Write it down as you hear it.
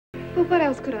Well, what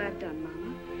else could I have done,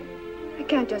 Mama? I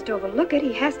can't just overlook it.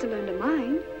 He has to learn to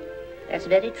mind. That's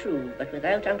very true, but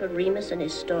without Uncle Remus and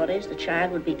his stories, the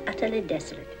child would be utterly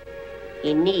desolate.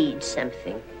 He needs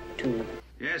something to...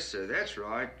 Yes, sir, that's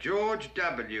right. George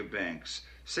W. Banks,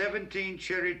 17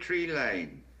 Cherry Tree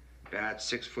Lane. About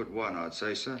 6'1", I'd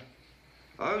say, sir.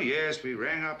 Oh, yes, we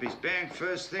rang up his bank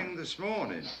first thing this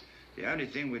morning. The only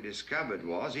thing we discovered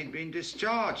was he'd been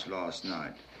discharged last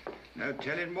night. No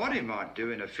telling what he might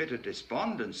do in a fit of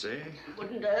despondency.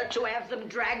 Wouldn't hurt to have them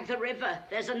drag the river.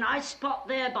 There's a nice spot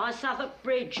there by Southwark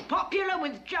Bridge, popular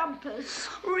with jumpers.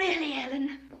 Really,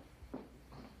 Ellen?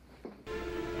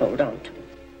 Hold on to him.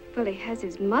 Well, he has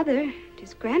his mother and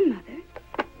his grandmother.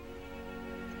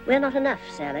 We're not enough,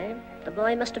 Sally. The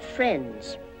boy must have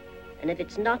friends. And if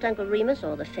it's not Uncle Remus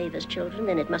or the Favors children,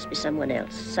 then it must be someone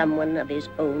else, someone of his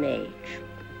own age.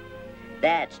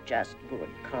 That's just good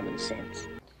common sense.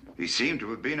 He seemed to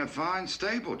have been a fine,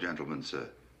 stable gentleman, sir.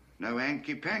 No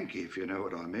hanky-panky, if you know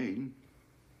what I mean.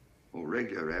 Or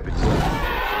regular habits.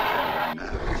 I don't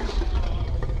know.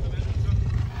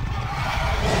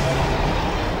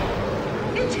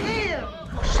 It's him!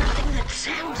 Or something that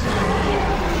sounds like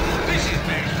him. This is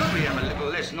Max. Could we have a little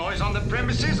less noise on the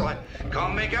premises? I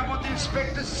can't make out what the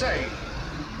inspector's saying.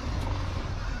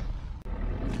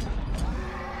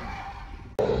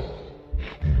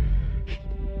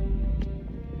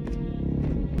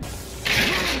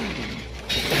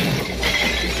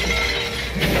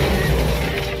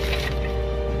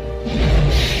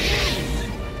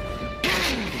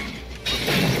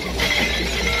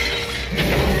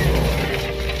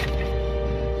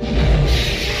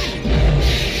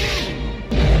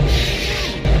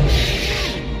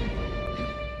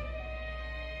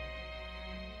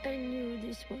 I knew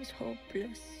this was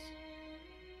hopeless.